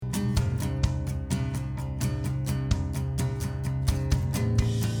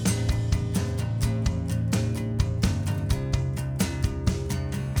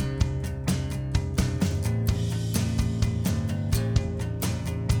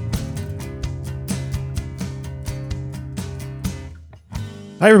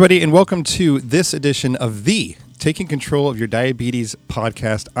Hi, everybody, and welcome to this edition of the Taking Control of Your Diabetes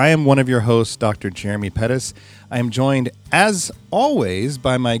podcast. I am one of your hosts, Dr. Jeremy Pettis. I am joined, as always,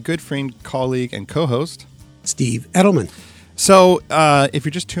 by my good friend, colleague, and co-host, Steve Edelman. So if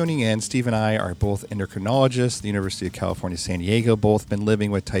you're just tuning in, Steve and I are both endocrinologists at the University of California, San Diego, both been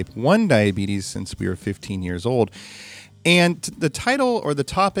living with type 1 diabetes since we were 15 years old. And the title or the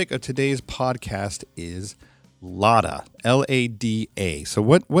topic of today's podcast is LADA, L-A-D-A. So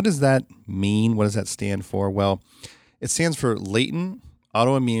what does that mean? What does that stand for? Well, it stands for Latent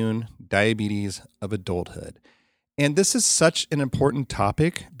Autoimmune Diabetes of Adulthood. And this is such an important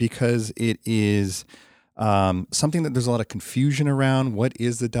topic because it is something that there's a lot of confusion around. What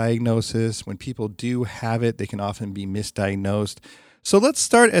is the diagnosis? When people do have it, they can often be misdiagnosed. So let's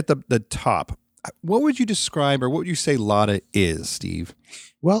start at the top. What would you describe or what would you say LADA is, Steve?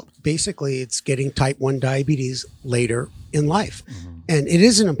 Well, basically, it's getting type 1 diabetes later in life. And it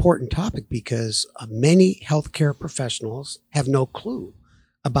is an important topic because many healthcare professionals have no clue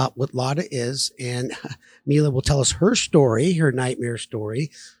about what LADA is. And Mila will tell us her story, her nightmare story,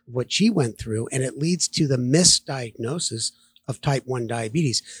 what she went through, and it leads to the misdiagnosis of type 1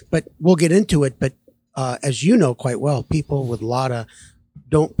 diabetes. But we'll get into it. But as you know quite well, people with LADA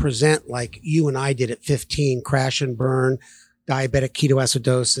don't present like you and I did at 15, crash and burn, diabetic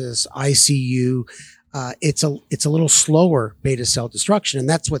ketoacidosis, ICU. It's a little slower beta cell destruction, and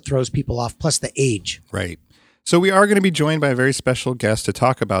that's what throws people off, plus the age. Right. So we are going to be joined by a very special guest to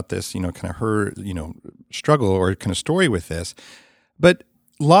talk about this, kind of her, struggle or kind of story with this. But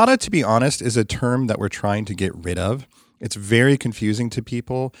LADA, to be honest, is a term that we're trying to get rid of. It's very confusing to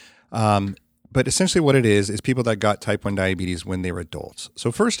people. But essentially what it is people that got type 1 diabetes when they were adults.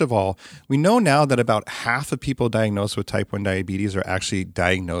 So first of all, we know now that about half of people diagnosed with type 1 diabetes are actually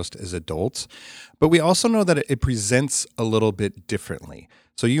diagnosed as adults. But we also know that it presents a little bit differently.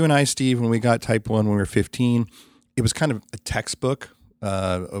 So you and I, Steve, when we got type 1 when we were 15, it was kind of a textbook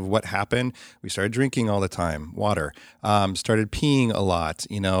of what happened. We started drinking all the time, water, started peeing a lot,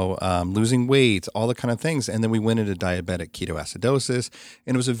 losing weight, all the kind of things. And then we went into diabetic ketoacidosis,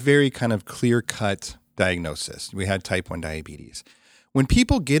 and it was a very kind of clear-cut diagnosis. We had type 1 diabetes. When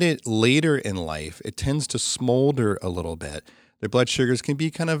people get it later in life, it tends to smolder a little bit. Their blood sugars can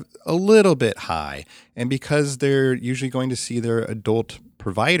be kind of a little bit high. And because they're usually going to see their adult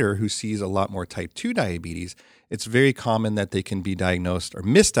provider who sees a lot more type 2 diabetes, it's very common that they can be diagnosed or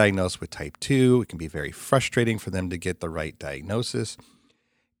misdiagnosed with type 2. It can be very frustrating for them to get the right diagnosis.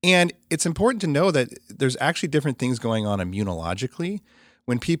 And it's important to know that there's actually different things going on immunologically.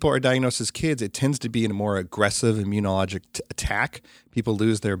 When people are diagnosed as kids, it tends to be in a more aggressive immunologic attack. People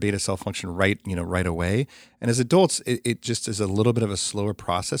lose their beta cell function right away. And as adults, it just is a little bit of a slower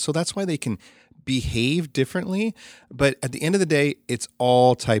process. So that's why they can behave differently. But at the end of the day, it's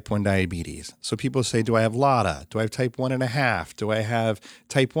all type 1 diabetes. So people say, do I have LADA? Do I have type 1.5? Do I have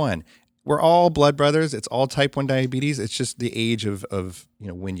type 1? We're all blood brothers. It's all type 1 diabetes. It's just the age of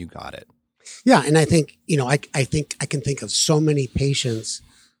when you got it. Yeah. And I think, I think I can think of so many patients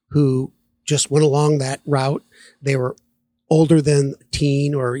who just went along that route. They were older than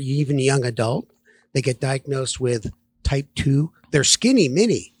teen or even young adult. They get diagnosed with type 2. They're skinny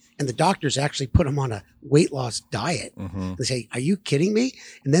mini. And the doctors actually put them on a weight loss diet. They say, are you kidding me?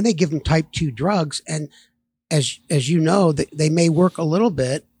 And then they give them type 2 drugs. And as you know, they may work a little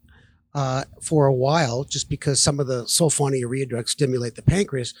bit for a while just because some of the sulfonylurea drugs stimulate the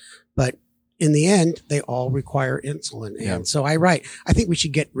pancreas. But in the end, they all require insulin. Yeah. And so I think we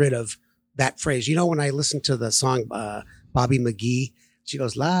should get rid of that phrase. When I listen to the song Bobby McGee, she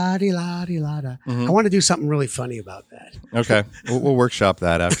goes, la-di, la-di, la-da. I want to do something really funny about that. Okay. We'll workshop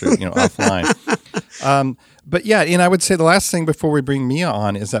that after, offline. But yeah, and I would say the last thing before we bring Mia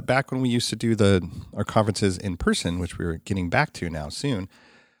on is that back when we used to do our conferences in person, which we're getting back to now soon,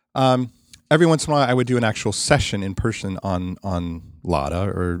 every once in a while I would do an actual session in person on LADA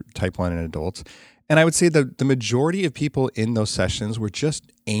or type 1 in adults. And I would say the majority of people in those sessions were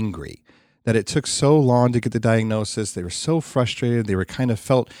just angry that it took so long to get the diagnosis. They were so frustrated. They were kind of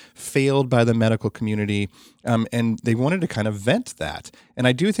felt failed by the medical community, and they wanted to kind of vent that. And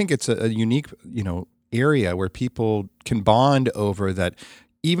I do think it's a unique, area where people can bond over that,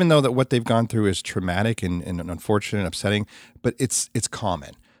 even though that what they've gone through is traumatic and unfortunate and upsetting, but it's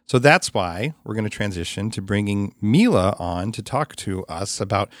common. So that's why we're going to transition to bringing Mila on to talk to us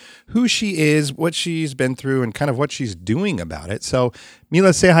about who she is, what she's been through, and kind of what she's doing about it. So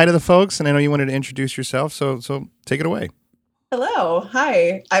Mila, say hi to the folks, and I know you wanted to introduce yourself, so take it away. Hello.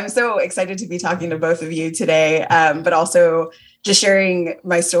 Hi. I'm so excited to be talking to both of you today, but also just sharing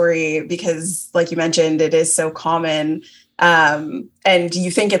my story because, like you mentioned, it is so common. And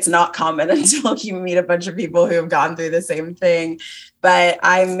you think it's not common until you meet a bunch of people who have gone through the same thing. But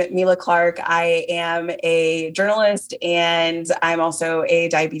I'm Mila Clarke. I am a journalist and I'm also a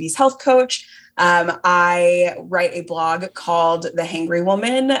diabetes health coach. I write a blog called The Hangry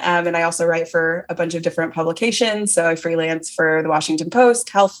Woman, and I also write for a bunch of different publications. So I freelance for the Washington Post,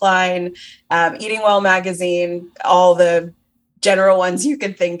 Healthline, Eating Well magazine, all the general ones you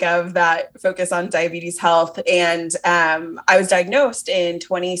could think of that focus on diabetes health. And I was diagnosed in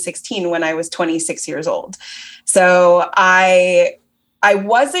 2016 when I was 26 years old. So I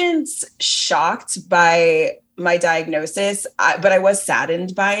wasn't shocked by my diagnosis, but I was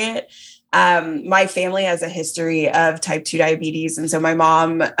saddened by it. My family has a history of type 2 diabetes. And so my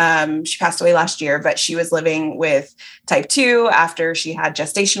mom, she passed away last year, but she was living with type 2 after she had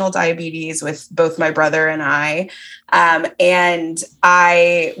gestational diabetes with both my brother and I. And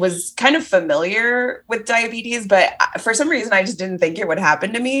I was kind of familiar with diabetes, but for some reason, I just didn't think it would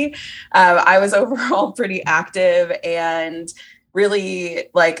happen to me. I was overall pretty active and really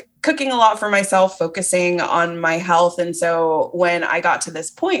like cooking a lot for myself, focusing on my health. And so when I got to this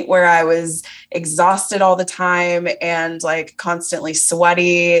point where I was exhausted all the time and like constantly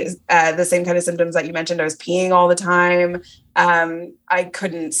sweaty, the same kind of symptoms that you mentioned, I was peeing all the time. I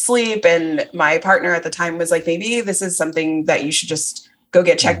couldn't sleep. And my partner at the time was like, maybe this is something that you should just go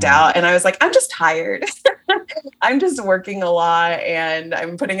get checked out. And I was like, I'm just tired. I'm just working a lot and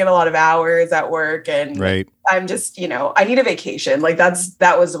I'm putting in a lot of hours at work. And right. I'm just, I need a vacation. Like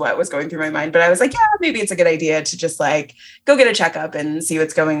that was what was going through my mind. But I was like, yeah, maybe it's a good idea to just like go get a checkup and see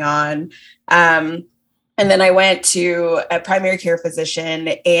what's going on. And then I went to a primary care physician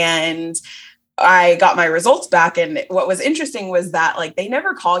and I got my results back. And what was interesting was that like, they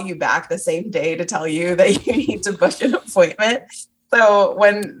never call you back the same day to tell you that you need to book an appointment. So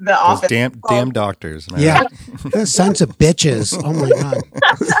when the office damn doctors, man. Yeah, those sons of bitches. Oh my God.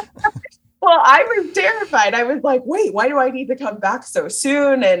 Well, I was terrified. I was like, wait, why do I need to come back so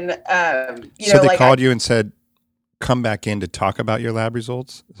soon? And so they called you and said, come back in to talk about your lab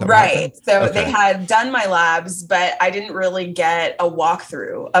results? Right. So they had done my labs, but I didn't really get a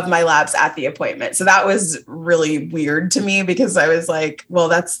walkthrough of my labs at the appointment. So that was really weird to me because I was like, well,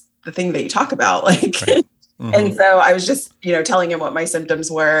 that's the thing that you talk about. Like, right. Mm-hmm. And so I was just, telling him what my symptoms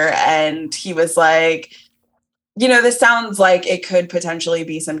were. And he was like, this sounds like it could potentially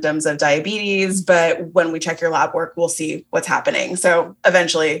be symptoms of diabetes, but when we check your lab work, we'll see what's happening. So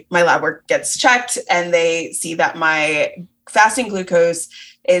eventually my lab work gets checked and they see that my fasting glucose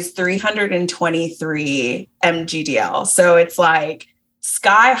is 323 mgdl. So it's like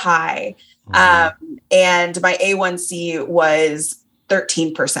sky high. Mm-hmm. And my A1C was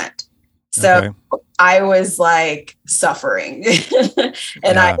 13%. So I was like suffering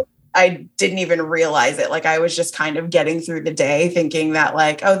and I didn't even realize it. Like I was just kind of getting through the day thinking that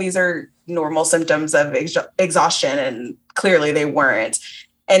like, oh, these are normal symptoms of exhaustion. And clearly they weren't.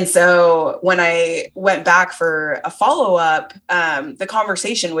 And so when I went back for a follow-up, the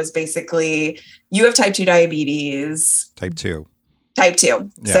conversation was basically, you have type 2 diabetes. Type 2. Yeah.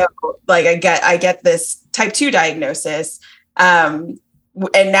 So like I get this type 2 diagnosis.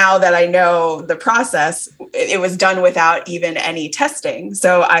 And now that I know the process, it was done without even any testing.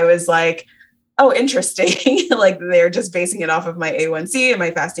 So I was like, oh, interesting. Like they're just basing it off of my A1C and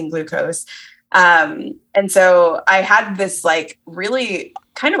my fasting glucose. And so I had this like really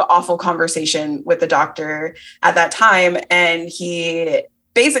kind of awful conversation with the doctor at that time. And he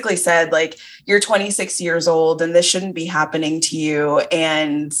basically said like, you're 26 years old and this shouldn't be happening to you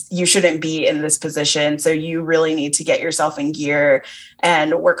and you shouldn't be in this position. So you really need to get yourself in gear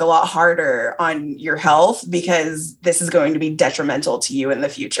and work a lot harder on your health because this is going to be detrimental to you in the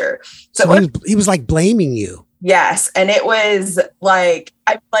future. So he was like blaming you. Yes. And it was like,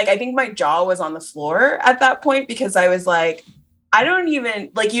 I think my jaw was on the floor at that point because I was like, I don't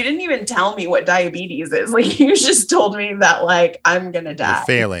even like, you didn't even tell me what diabetes is. Like you just told me that like, I'm going to die. You're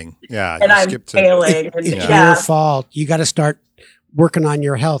failing. Yeah. And I'm failing. It's your fault. You got to start working on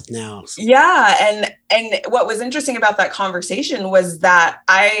your health now. Yeah. And what was interesting about that conversation was that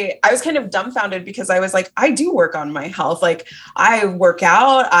I was kind of dumbfounded because I was like, I do work on my health. Like I work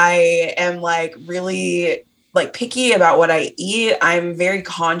out. I am like really like picky about what I eat. I'm very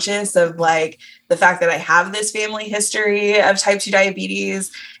conscious of like the fact that I have this family history of type 2 diabetes.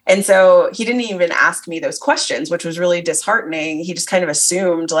 And so he didn't even ask me those questions, which was really disheartening. He just kind of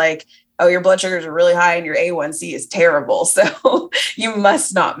assumed like, oh, your blood sugars are really high and your A1C is terrible. So you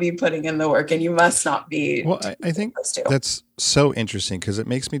must not be putting in the work and you must not be. Well, I think that's so interesting because it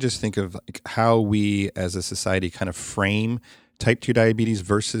makes me just think of like how we as a society kind of frame type 2 diabetes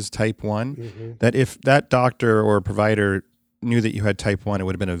versus type 1, that if that doctor or provider knew that you had type 1, it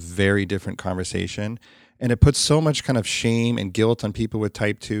would have been a very different conversation. And it puts so much kind of shame and guilt on people with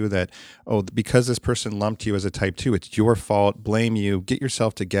type 2 that, oh, because this person lumped you as a type 2, it's your fault, blame you, get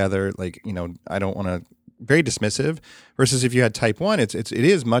yourself together. Like, I don't want to, very dismissive. Versus if you had type 1, it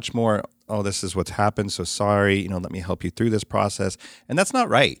is much more, oh, this is what's happened, so sorry, let me help you through this process. And that's not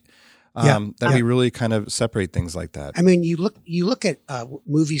right. We really kind of separate things like that. I mean, you look at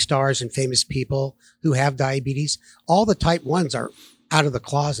movie stars and famous people who have diabetes, all the type 1s are out of the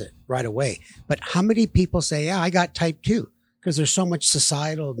closet right away. But how many people say, yeah, I got type 2? Because there's so much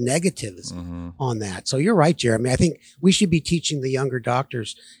societal negatives on that. So you're right, Jeremy. I think we should be teaching the younger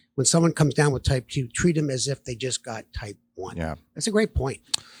doctors, when someone comes down with type 2, treat them as if they just got type 1. Yeah. That's a great point.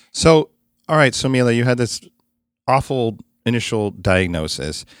 So, all right. So Mila, you had this awful initial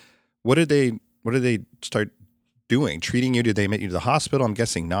diagnosis. What did they start doing? Treating you? Did they admit you to the hospital? I'm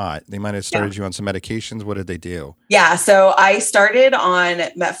guessing not. They might have started you on some medications. What did they do? Yeah. So I started on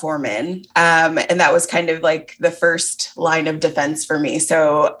metformin, and that was kind of like the first line of defense for me.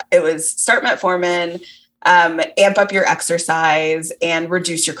 So it was start metformin, amp up your exercise, and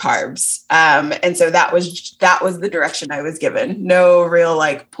reduce your carbs. And so that was the direction I was given. No real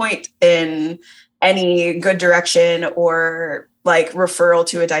point in any good direction or referral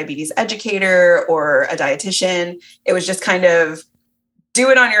to a diabetes educator or a dietitian. It was just kind of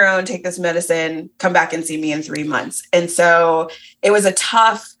do it on your own, take this medicine, come back and see me in 3 months. And so it was a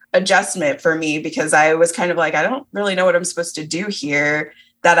tough adjustment for me because I was kind of I don't really know what I'm supposed to do here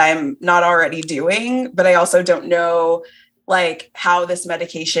that I'm not already doing, but I also don't know how this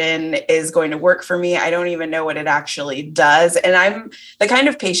medication is going to work for me. I don't even know what it actually does. And I'm the kind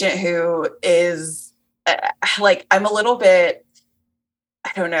of patient who is I'm a little bit,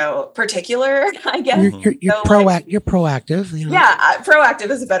 I don't know, particular, I guess. You're proactive. Yeah,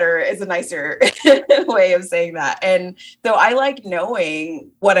 proactive is a nicer way of saying that. And so I like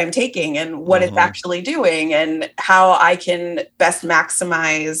knowing what I'm taking and what it's actually doing and how I can best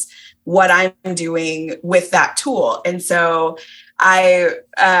maximize what I'm doing with that tool. And so I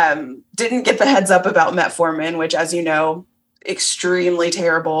didn't get the heads up about metformin, which, as you know, extremely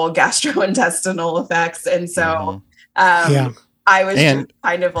terrible gastrointestinal effects. And so I was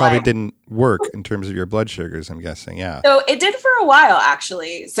kind of probably didn't work in terms of your blood sugars, I'm guessing. Yeah. So it did for a while,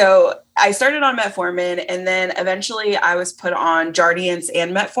 actually. So I started on metformin, and then eventually I was put on Jardiance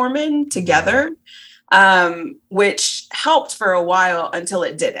and metformin together, which helped for a while until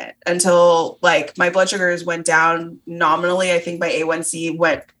it didn't, until my blood sugars went down nominally. I think my A1C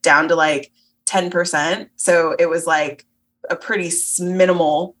went down to 10%. So it was a pretty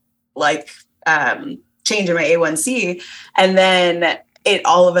minimal change in my A1C. And then it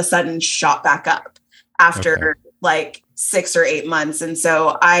all of a sudden shot back up after 6 or 8 months. And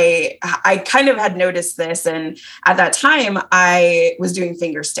so I kind of had noticed this. And at that time I was doing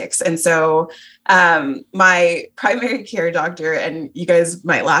finger sticks. And so my primary care doctor, and you guys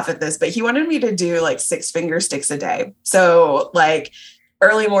might laugh at this, but he wanted me to do 6 finger sticks a day. So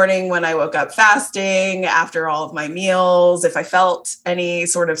early morning when I woke up fasting, after all of my meals, if I felt any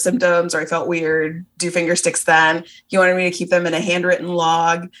sort of symptoms or I felt weird, do finger sticks then. He wanted me to keep them in a handwritten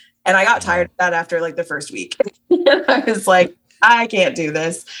log. And I got tired of that after the first week. I was I can't do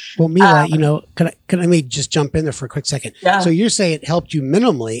this. Well, Mila, can I just jump in there for a quick second? Yeah. So you're saying it helped you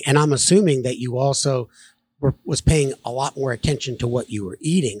minimally, and I'm assuming that you also was paying a lot more attention to what you were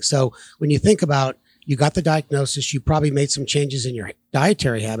eating. So when you think about, you got the diagnosis, you probably made some changes in your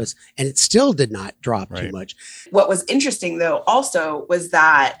dietary habits, and it still did not drop too much. What was interesting, though, also was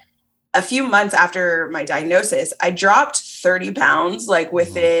that a few months after my diagnosis, I dropped 30 pounds,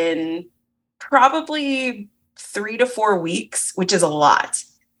 within probably 3 to 4 weeks, which is a lot.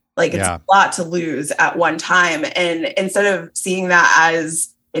 It's a lot to lose at one time. And instead of seeing that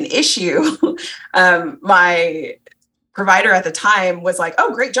as an issue, my provider at the time was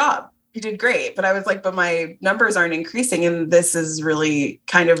oh, great job. You did great. But I was but my numbers aren't increasing. And this is really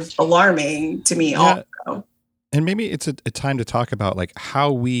kind of alarming to me also. And maybe it's a time to talk about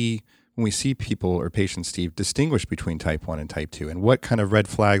how when we see people or patients, Steve, distinguish between type 1 and type 2 and what kind of red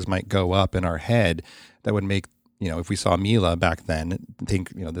flags might go up in our head that would make, if we saw Mila back then, think,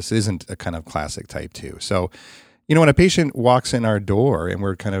 this isn't a kind of classic type 2. So, when a patient walks in our door and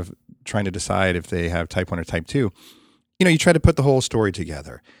we're kind of trying to decide if they have type 1 or type 2, you try to put the whole story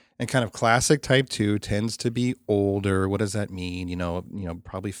together. And kind of classic type 2 tends to be older. What does that mean?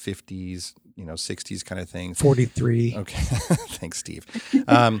 Probably 50s, 60s kind of thing. 43. Okay. Thanks, Steve.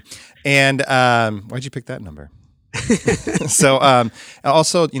 And why'd you pick that number? So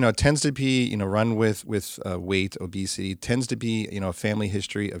also, it tends to be, run with weight, obesity, tends to be, a family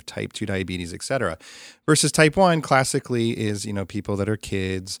history of type 2 diabetes, et cetera. Versus type 1 classically is, people that are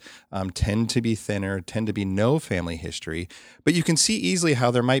kids, tend to be thinner, tend to be no family history. But you can see easily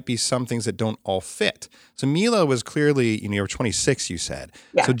how there might be some things that don't all fit. So Mila was clearly, you were 26, you said.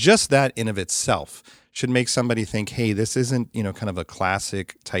 Yeah. So just that in of itself should make somebody think, hey, this isn't, kind of a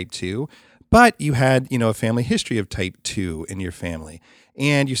classic type 2. But you had, a family history of type 2 in your family.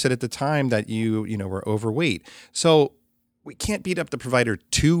 And you said at the time that you were overweight. So we can't beat up the provider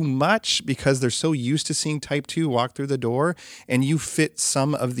too much because they're so used to seeing type 2 walk through the door, and you fit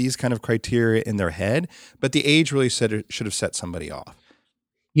some of these kind of criteria in their head. But the age really should have set somebody off.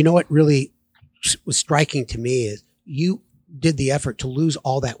 You know what really was striking to me is you did the effort to lose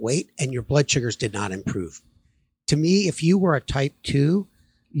all that weight and your blood sugars did not improve. To me, if you were a type 2,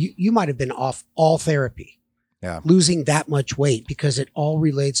 you might have been off all therapy, losing that much weight, because it all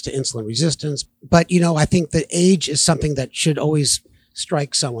relates to insulin resistance. But, I think the age is something that should always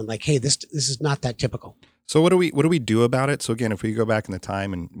strike someone like, hey, this is not that typical. So what do we do about it? So again, if we go back in the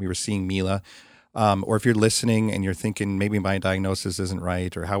time and we were seeing Mila, or if you're listening and you're thinking maybe my diagnosis isn't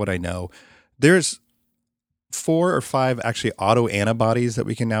right, or how would I know? There's 4 or 5 actually autoantibodies that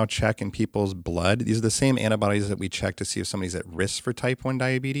we can now check in people's blood. These are the same antibodies that we check to see if somebody's at risk for type 1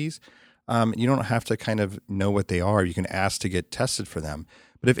 diabetes. You don't have to kind of know what they are. You can ask to get tested for them.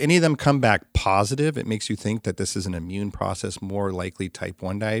 But if any of them come back positive, it makes you think that this is an immune process, more likely type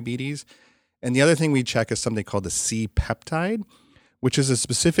 1 diabetes. And the other thing we check is something called the C-peptide, which is a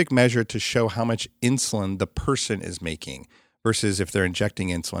specific measure to show how much insulin the person is making. Versus if they're injecting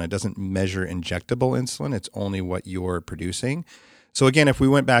insulin, it doesn't measure injectable insulin. It's only what you're producing. So again, if we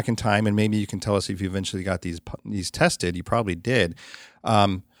went back in time, and maybe you can tell us if you eventually got these tested, you probably did.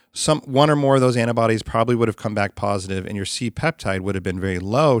 One or more of those antibodies probably would have come back positive, and your C-peptide would have been very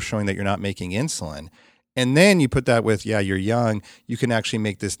low, showing that you're not making insulin. And then you put that with, you're young, you can actually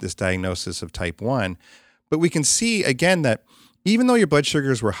make this diagnosis of type 1. But we can see again that even though your blood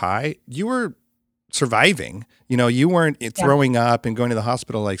sugars were high, you were surviving. You weren't throwing up and going to the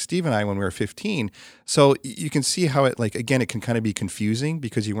hospital like Steve and I when we were 15. So you can see how it, again, it can kind of be confusing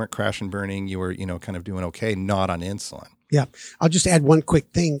because you weren't crash and burning. You were, kind of doing okay, not on insulin. Yeah. I'll just add one quick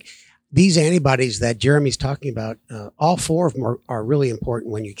thing. These antibodies that Jeremy's talking about, all 4 of them are really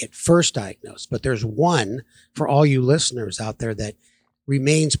important when you get first diagnosed. But there's one for all you listeners out there that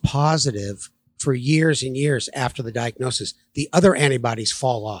remains positive for years and years after the diagnosis. The other antibodies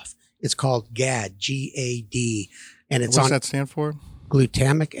fall off. It's called GAD, G-A-D. And it's What does that stand for?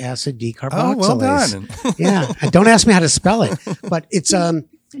 Glutamic acid decarboxylase. Oh, well done. Yeah. Don't ask me how to spell it, but it's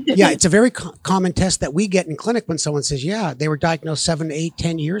it's a very common test that we get in clinic when someone says, they were diagnosed 7, 8,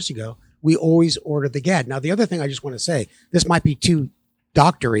 10 years ago. We always order the GAD. Now, the other thing I just want to say, this might be too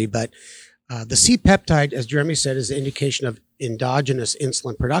doctory, but the C-peptide, as Jeremy said, is an indication of endogenous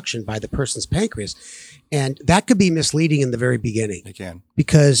insulin production by the person's pancreas. And that could be misleading in the very beginning. It can.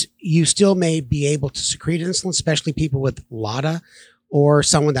 Because you still may be able to secrete insulin, especially people with LADA, or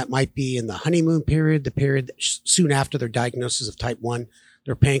someone that might be in the honeymoon period, the period soon after their diagnosis of type 1,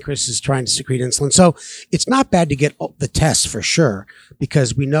 their pancreas is trying to secrete insulin. So it's not bad to get the tests for sure,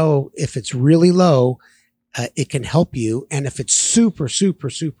 because we know if it's really low, it can help you. And if it's super, super,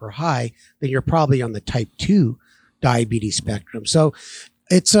 super high, then you're probably on the type 2 diabetes spectrum. So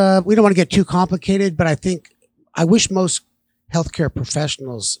it's, we don't want to get too complicated, but I wish most healthcare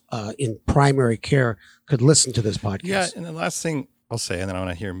professionals in primary care could listen to this podcast. Yeah. And the last thing I'll say, and then I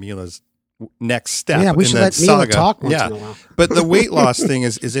want to hear Mila's next step. Yeah, we should let Mila talk once in a while. But the weight loss thing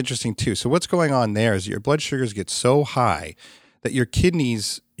is interesting too. So what's going on there is your blood sugars get so high that your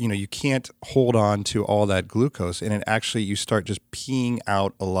kidneys, you can't hold on to all that glucose, and you start just peeing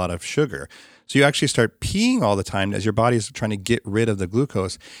out a lot of sugar. So you actually start peeing all the time as your body is trying to get rid of the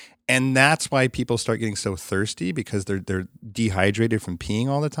glucose. And that's why people start getting so thirsty, because they're dehydrated from peeing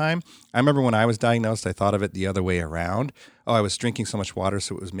all the time. I remember when I was diagnosed, I thought of it the other way around. Oh, I was drinking so much water,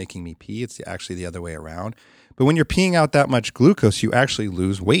 so it was making me pee. It's actually the other way around. But when you're peeing out that much glucose, you actually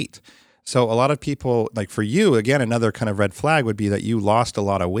lose weight. So a lot of people, like for you, again, another kind of red flag would be that you lost a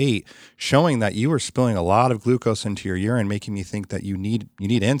lot of weight, showing that you were spilling a lot of glucose into your urine, making me think that you need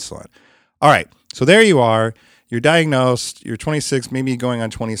insulin. All right, so there you are. You're diagnosed. You're 26, maybe going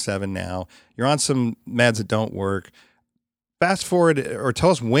on 27 now. You're on some meds that don't work. Fast forward, or tell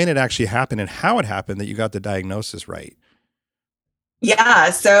us when it actually happened and how it happened that you got the diagnosis right.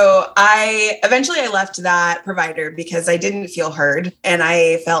 Yeah. So I left that provider because I didn't feel heard. And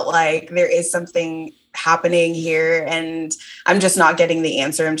I felt like there is something happening here? And I'm just not getting the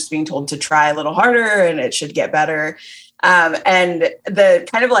answer. I'm just being told to try a little harder and it should get better. And the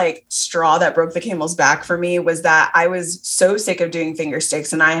kind of like straw that broke the camel's back for me was that I was so sick of doing finger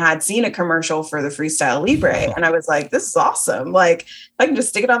sticks, and I had seen a commercial for the Freestyle Libre, and I was like, this is awesome. Like, I can just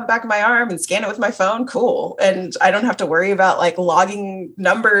stick it on the back of my arm and scan it with my phone. Cool. And I don't have to worry about like logging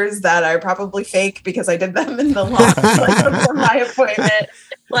numbers that are probably fake because I did them in the log before my appointment.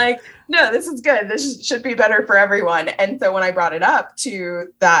 Like, no, this is good. This should be better for everyone. And so when I brought it up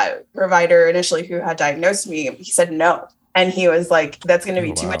to that provider initially who had diagnosed me, he said no. And he was like, that's going to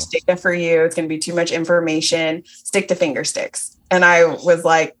be too much data for you. It's going to be too much information. Stick to finger sticks. And I was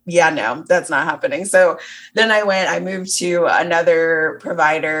like, yeah, no, that's not happening. So then I moved to another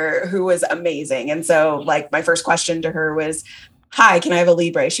provider who was amazing. And so like my first question to her was, hi, can I have a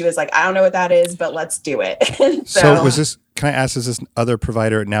Libre? She was like, I don't know what that is, but let's do it. So was this, can I ask, is this other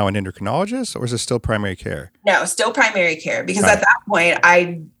provider now an endocrinologist, or is it still primary care? No, still primary care, because at that point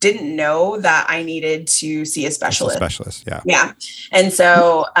I didn't know that I needed to see a specialist. Yeah. Yeah. And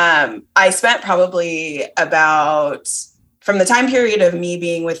so I spent probably about, from the time period of me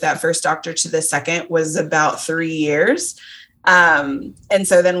being with that first doctor to the second was about 3 years. And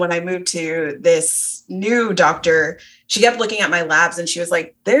so then when I moved to this new doctor, she kept looking at my labs and she was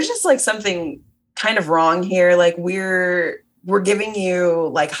like, there's just like something kind of wrong here. Like we're giving you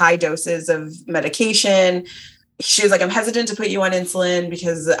like high doses of medication. She was like, I'm hesitant to put you on insulin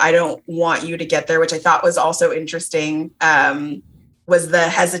because I don't want you to get there, which I thought was also interesting. Was the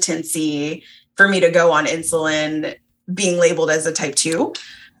hesitancy for me to go on insulin being labeled as a type 2.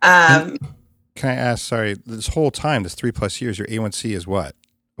 Can I ask, sorry, this whole time, this 3+ years, your A1C is what?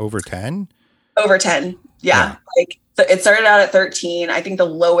 Over 10? Over 10. Yeah. Like so it started out at 13. I think the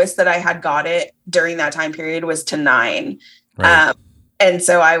lowest that I had got it during that time period was to 9. Right. And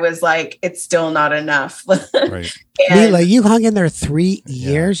so I was like, it's still not enough. Right. Mila, you hung in there 3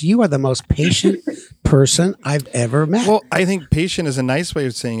 years. You are the most patient person I've ever met. Well, I think patient is a nice way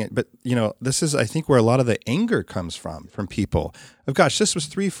of saying it, but you know, this is, I think, where a lot of the anger comes from people. Of gosh, this was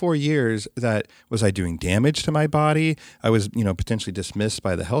 3-4 years that was I doing damage to my body? I was, you know, potentially dismissed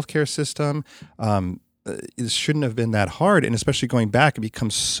by the healthcare system. It shouldn't have been that hard. And especially going back, it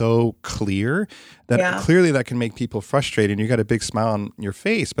becomes so clear that clearly that can make people frustrated. And you got a big smile on your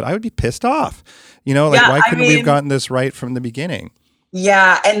face, but I would be pissed off. You know, like why couldn't we have gotten this right from the beginning?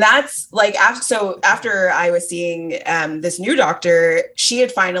 Yeah. And that's like, after I was seeing this new doctor, she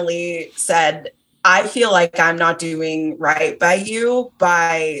had finally said, I feel like I'm not doing right by you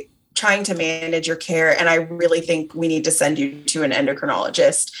by trying to manage your care. And I really think we need to send you to an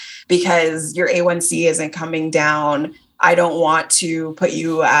endocrinologist because your A1C isn't coming down. I don't want to put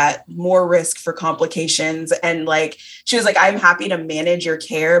you at more risk for complications. And like, she was like, I'm happy to manage your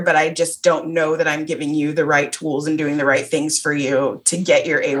care, but I just don't know that I'm giving you the right tools and doing the right things for you to get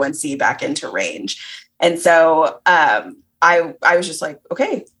your A1C back into range. And so I was just like,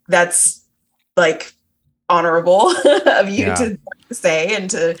 okay, that's like honorable of you to say and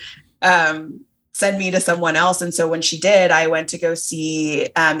to send me to someone else. And so when she did, I went to go see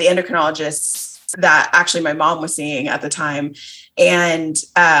the endocrinologist that actually my mom was seeing at the time. And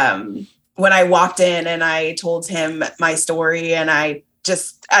when I walked in and I told him my story, and I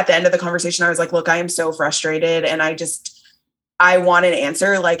just, at the end of the conversation, I was like, look, I am so frustrated. And I want an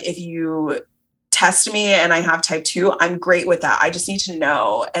answer. Like, if you test me and I have type 2, I'm great with that. I just need to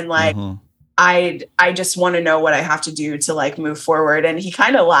know. And like, I just want to know what I have to do to like move forward. And he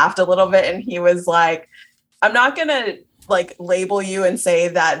kind of laughed a little bit and he was like, I'm not going to like label you and say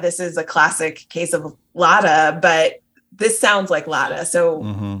that this is a classic case of LADA, but this sounds like LADA. So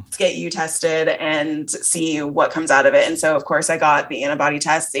let's get you tested and see what comes out of it. And so of course I got the antibody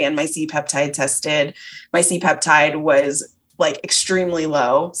tests and my C-peptide tested. My C-peptide was like extremely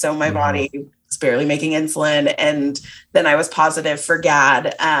low. So my body was barely making insulin. And then I was positive for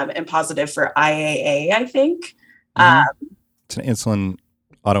GAD and positive for IAA, I think. It's an insulin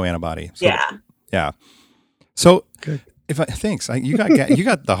autoantibody. So, yeah. So good. Thanks. You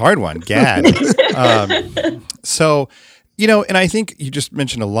got the hard one, GAD. So, you know, and I think you just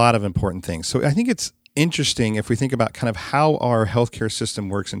mentioned a lot of important things. So I think it's interesting if we think about kind of how our healthcare system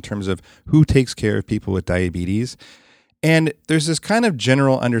works in terms of who takes care of people with diabetes. And there's this kind of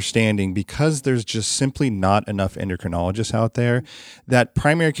general understanding, because there's just simply not enough endocrinologists out there, that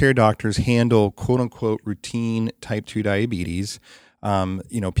primary care doctors handle quote unquote routine type 2 diabetes. You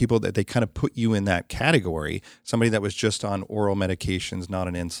know, people that they kind of put you in that category, somebody that was just on oral medications, not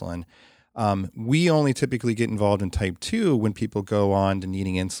on insulin. We only typically get involved in type 2 when people go on to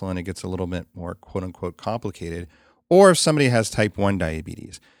needing insulin. It gets a little bit more quote unquote complicated, or if somebody has type 1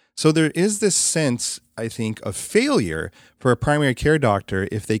 diabetes. So there is this sense, I think, of failure for a primary care doctor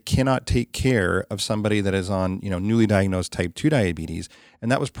if they cannot take care of somebody that is on, newly diagnosed type 2 diabetes.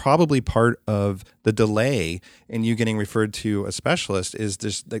 And that was probably part of the delay in you getting referred to a specialist. Is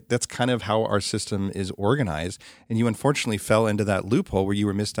this, that's kind of how our system is organized. And you unfortunately fell into that loophole where you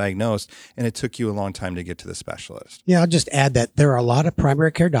were misdiagnosed and it took you a long time to get to the specialist. Yeah, I'll just add that there are a lot of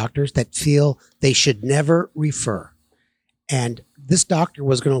primary care doctors that feel they should never refer. And this doctor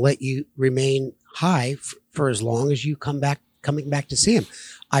was going to let you remain high for as long as you coming back to see him.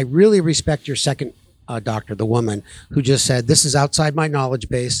 I really respect your second doctor, the woman who just said, this is outside my knowledge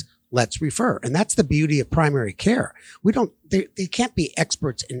base. Let's refer. And that's the beauty of primary care. They can't be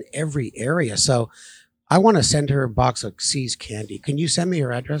experts in every area. So I want to send her a box of C's candy. Can you send me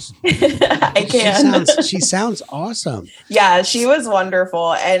her address? I can. She sounds awesome. Yeah, she was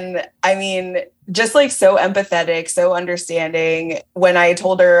wonderful. And I mean, just like so empathetic, so understanding. When I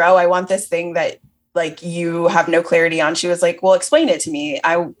told her, I want this thing that like you have no clarity on, she was like, well, explain it to me.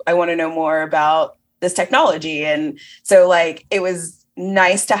 I want to know more about this technology. And so like, it was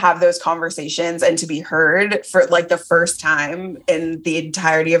nice to have those conversations and to be heard for like the first time in the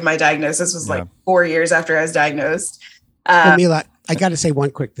entirety of my diagnosis was like 4 years after I was diagnosed. Well, Mila, I got to say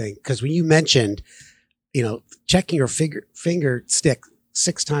one quick thing, because when you mentioned, checking your finger stick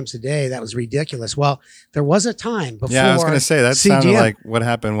 6 times a day, that was ridiculous. Well, there was a time before. Yeah, I was going to say that CGM sounded like what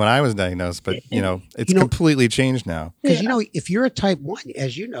happened when I was diagnosed, but it's completely changed now. Because if you're a type 1,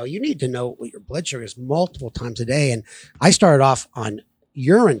 as you need to know what your blood sugar is multiple times a day. And I started off on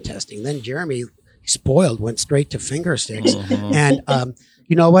urine testing. Then Jeremy, spoiled, went straight to finger sticks. And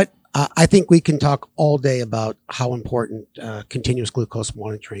you know what? I think we can talk all day about how important continuous glucose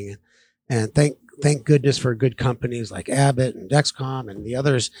monitoring and thank goodness for good companies like Abbott and Dexcom and the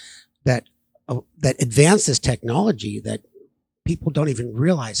others that advance this technology that people don't even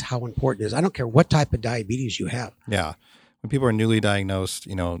realize how important it is. I don't care what type of diabetes you have. Yeah. When people are newly diagnosed,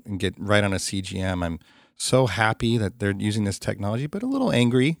 and get right on a CGM, I'm so happy that they're using this technology, but a little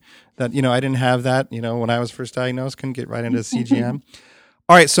angry that, I didn't have that, when I was first diagnosed, couldn't get right into CGM.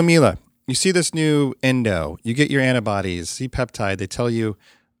 All right. So Mila, you see this new endo, you get your antibodies, C-peptide, they tell you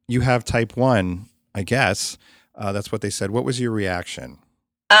have type 1, I guess. That's what they said. What was your reaction?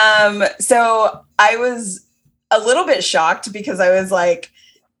 So I was a little bit shocked because I was like,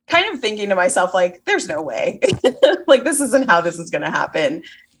 kind of thinking to myself, like, there's no way, like, this isn't how this is going to happen.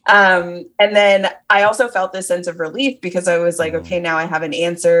 And then I also felt this sense of relief because I was like, okay, now I have an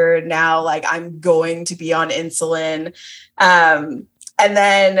answer. Now, like, I'm going to be on insulin. And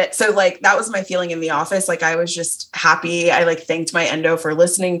then, so like, that was my feeling in the office. Like, I was just happy. I like thanked my endo for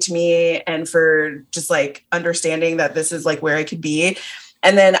listening to me and for just like understanding that this is like where I could be.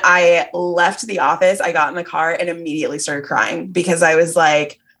 And then I left the office, I got in the car and immediately started crying because I was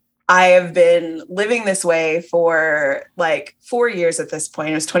like, I have been living this way for like 4 years at this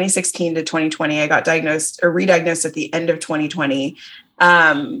point. It was 2016 to 2020. I got diagnosed or re-diagnosed at the end of 2020.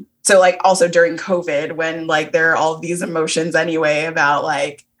 So like also during COVID, when like there are all of these emotions anyway about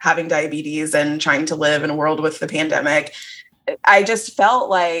like having diabetes and trying to live in a world with the pandemic, I just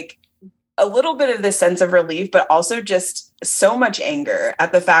felt like a little bit of this sense of relief, but also just so much anger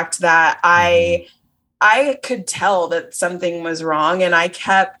at the fact that I could tell that something was wrong. And I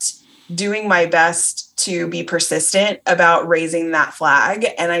kept doing my best to be persistent about raising that flag.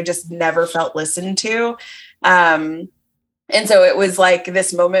 And I just never felt listened to. And so it was like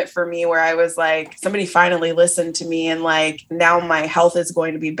this moment for me where I was like, somebody finally listened to me and like, now my health is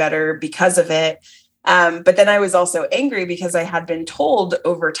going to be better because of it. But then I was also angry because I had been told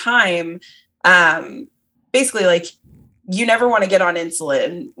over time, basically like, you never want to get on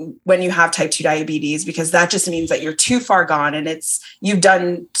insulin when you have type 2 diabetes, because that just means that you're too far gone and you've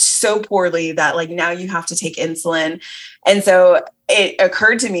done so poorly that like now you have to take insulin. And so it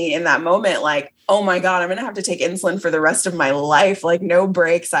occurred to me in that moment, like, oh my God, I'm going to have to take insulin for the rest of my life. Like no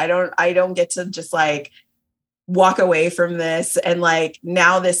breaks. I don't get to just like walk away from this. And like,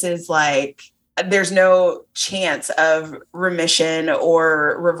 now this is like, there's no chance of remission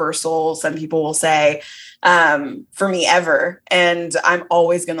or reversal, some people will say, for me ever. And I'm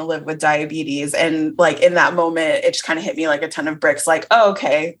always going to live with diabetes. And like in that moment, it just kind of hit me like a ton of bricks, like, oh,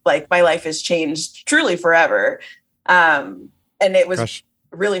 okay, like my life has changed truly forever. And it was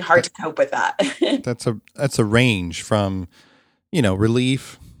really hard to cope with that. That's a range from,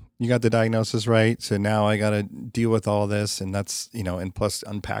 relief. You got the diagnosis right. So now I got to deal with all this. And that's, and plus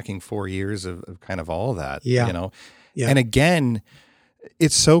unpacking 4 years of kind of all that, Yeah. And again,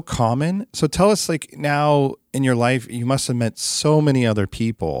 It's so common. So tell us, like, now in your life, you must have met so many other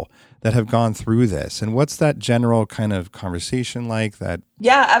people that have gone through this. And what's that general kind of conversation like that?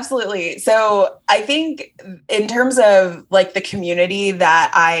 Yeah, absolutely. So I think in terms of like the community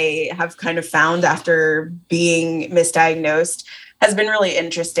that I have kind of found after being misdiagnosed has been really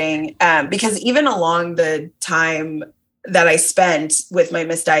interesting, because even along the time that I spent with my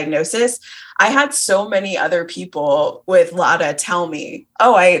misdiagnosis, I had so many other people with LADA tell me,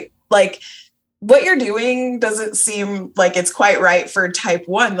 oh, I like what you're doing doesn't seem like it's quite right for type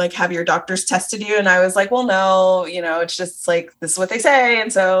 1. Like, have your doctors tested you? And I was like, well, no, it's just like, this is what they say.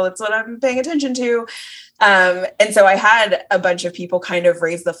 And so that's what I'm paying attention to. And so I had a bunch of people kind of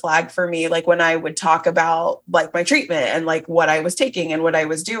raise the flag for me, like when I would talk about like my treatment and like what I was taking and what I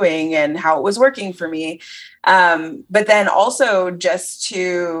was doing and how it was working for me. But then also just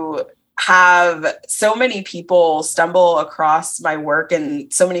to have so many people stumble across my work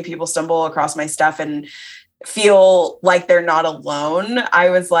and so many people stumble across my stuff and feel like they're not alone.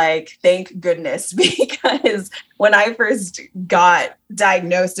 I was like, thank goodness, because when I first got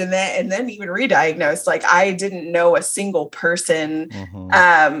diagnosed and then even re-diagnosed, like I didn't know a single person,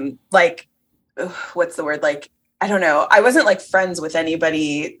 like, what's the word? Like, I don't know. I wasn't like friends with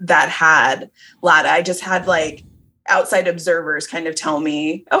anybody that had LADA. I just had like outside observers kind of tell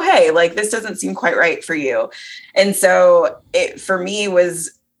me, oh, hey, like this doesn't seem quite right for you. And so it, for me,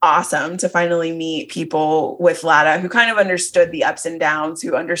 was awesome to finally meet people with LADA who kind of understood the ups and downs,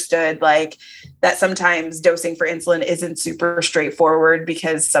 who understood like that sometimes dosing for insulin isn't super straightforward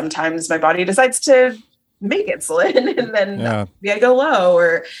because sometimes my body decides to make insulin and then I go low,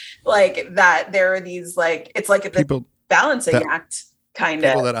 or like that there are these like, it's like a balancing act kind of.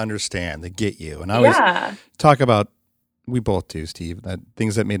 People that understand, that get you. And I always talk about, we both do, Steve, that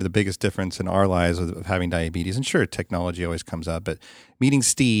things that made the biggest difference in our lives of having diabetes. And sure, technology always comes up, but meeting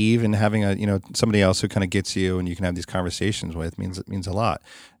Steve and having somebody else who kind of gets you and you can have these conversations with means a lot.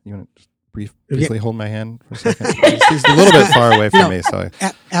 You want to just briefly hold my hand for a second? He's a little bit far away from me. So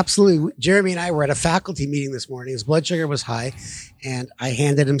absolutely. Jeremy and I were at a faculty meeting this morning. His blood sugar was high, and I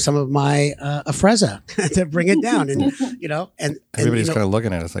handed him some of my Afrezza to bring it down. And and everybody's kind of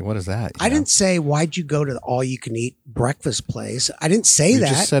looking at us like, "What is that?" I didn't say, "Why'd you go to the all-you-can-eat breakfast place?" I didn't say that.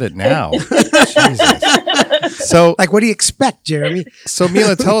 You just said it now. Jesus. So, like, what do you expect, Jeremy? So,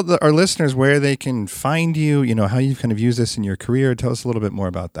 Mila, tell our listeners where they can find you. How you've kind of used this in your career. Tell us a little bit more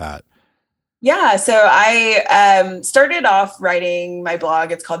about that. Yeah, so I started off writing my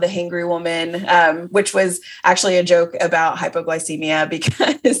blog. It's called The Hangry Woman, which was actually a joke about hypoglycemia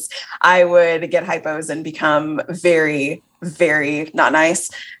because I would get hypos and become very, very not nice.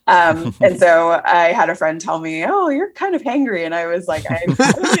 And so I had a friend tell me, oh, you're kind of hangry. And I was like, I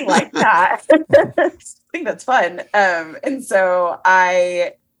really like that. I think that's fun. And so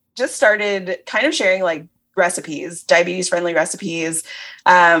I just started kind of sharing like recipes, diabetes friendly recipes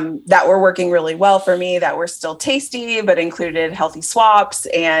that were working really well for me, that were still tasty, but included healthy swaps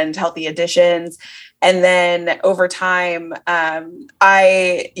and healthy additions. And then over time,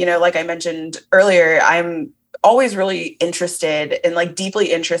 I, like I mentioned earlier, I'm always really interested and like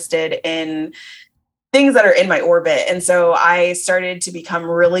deeply interested in things that are in my orbit. And so I started to become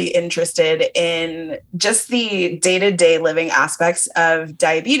really interested in just the day-to-day living aspects of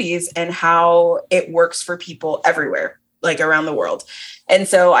diabetes and how it works for people everywhere, like around the world. And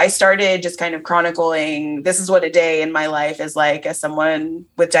so I started just kind of chronicling, this is what a day in my life is like as someone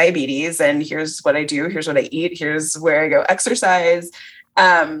with diabetes. And here's what I do. Here's what I eat. Here's where I go exercise.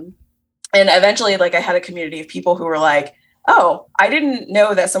 And eventually, like I had a community of people who were like, oh, I didn't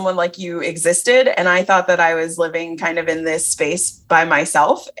know that someone like you existed. And I thought that I was living kind of in this space by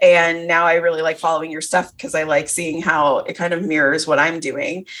myself. And now I really like following your stuff because I like seeing how it kind of mirrors what I'm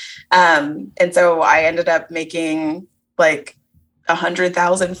doing. And so I ended up making like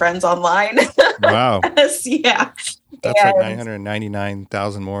 100,000 friends online. Wow. Yeah. That's like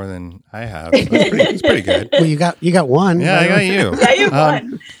 999,000 more than I have. So it's pretty good. Well, you got one. Yeah, I got you. Yeah, you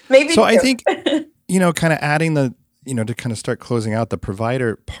won. Maybe so two. I think, kind of adding the, to kind of start closing out the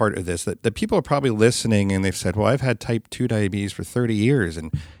provider part of this, that people are probably listening and they've said, well, I've had type 2 diabetes for 30 years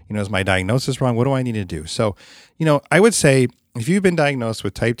and, is my diagnosis wrong? What do I need to do? So, I would say if you've been diagnosed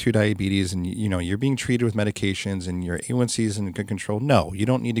with type 2 diabetes and, you're being treated with medications and your A1C is in good control, no, you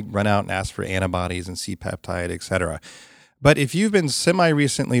don't need to run out and ask for antibodies and C-peptide, et cetera. But if you've been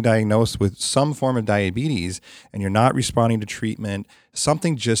semi-recently diagnosed with some form of diabetes and you're not responding to treatment,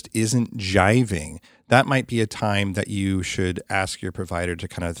 something just isn't jiving, that might be a time that you should ask your provider to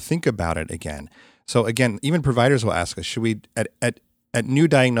kind of think about it again. So again, even providers will ask us, should we, at at new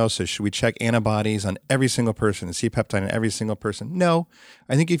diagnosis, should we check antibodies on every single person and C-peptide on every single person? No.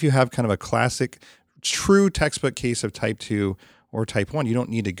 I think if you have kind of a classic, true textbook case of type 2 or type 1, you don't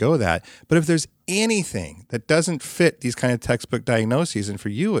need to go that. But if there's anything that doesn't fit these kind of textbook diagnoses, and for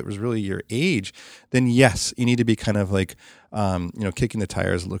you it was really your age, then yes, you need to be kind of like, kicking the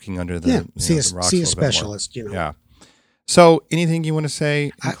tires, looking under the, see the rocks a little bit more. specialist, Yeah. So anything you want to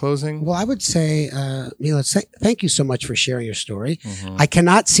say in closing? Well, I would say, Mila, thank you so much for sharing your story. Mm-hmm. I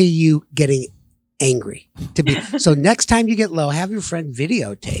cannot see you getting angry so next time you get low, have your friend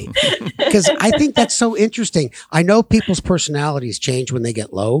videotape, because I think that's so interesting. I know people's personalities change when they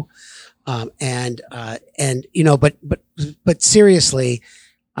get low. But seriously,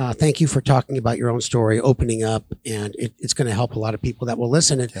 thank you for talking about your own story, opening up, and it's going to help a lot of people that will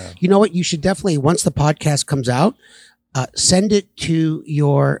listen. And you know what? You should definitely, once the podcast comes out, send it to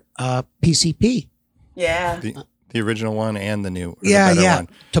your PCP. Yeah. The original one and the new. One.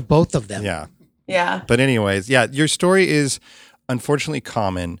 To both of them. Yeah. Yeah. But anyways, your story is unfortunately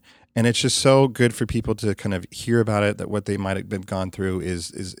common, and it's just so good for people to kind of hear about it, that what they might have been gone through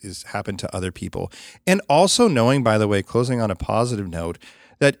is happened to other people. And also knowing, by the way, closing on a positive note,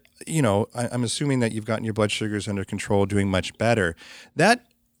 that, I'm assuming that you've gotten your blood sugars under control, doing much better. That,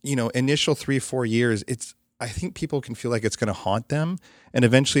 initial 3-4 years, I think people can feel like it's going to haunt them, and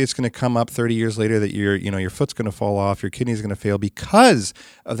eventually it's going to come up 30 years later that your foot's going to fall off, your kidney's going to fail because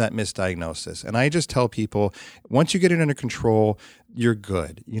of that misdiagnosis. And I just tell people, once you get it under control, you're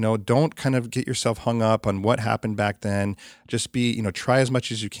good. Don't kind of get yourself hung up on what happened back then. Just try as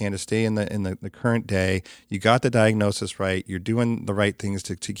much as you can to stay in the current day. You got the diagnosis right. You're doing the right things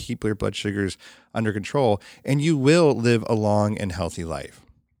to keep your blood sugars under control, and you will live a long and healthy life.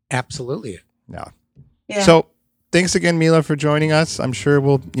 Absolutely. Yeah. Yeah. So thanks again, Mila, for joining us. I'm sure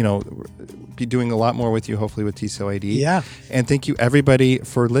we'll, be doing a lot more with you, hopefully with T-Cell ID. Yeah. And thank you, everybody,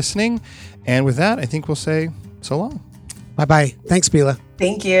 for listening. And with that, I think we'll say so long. Bye-bye. Thanks, Mila.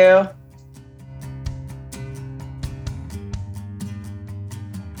 Thank you.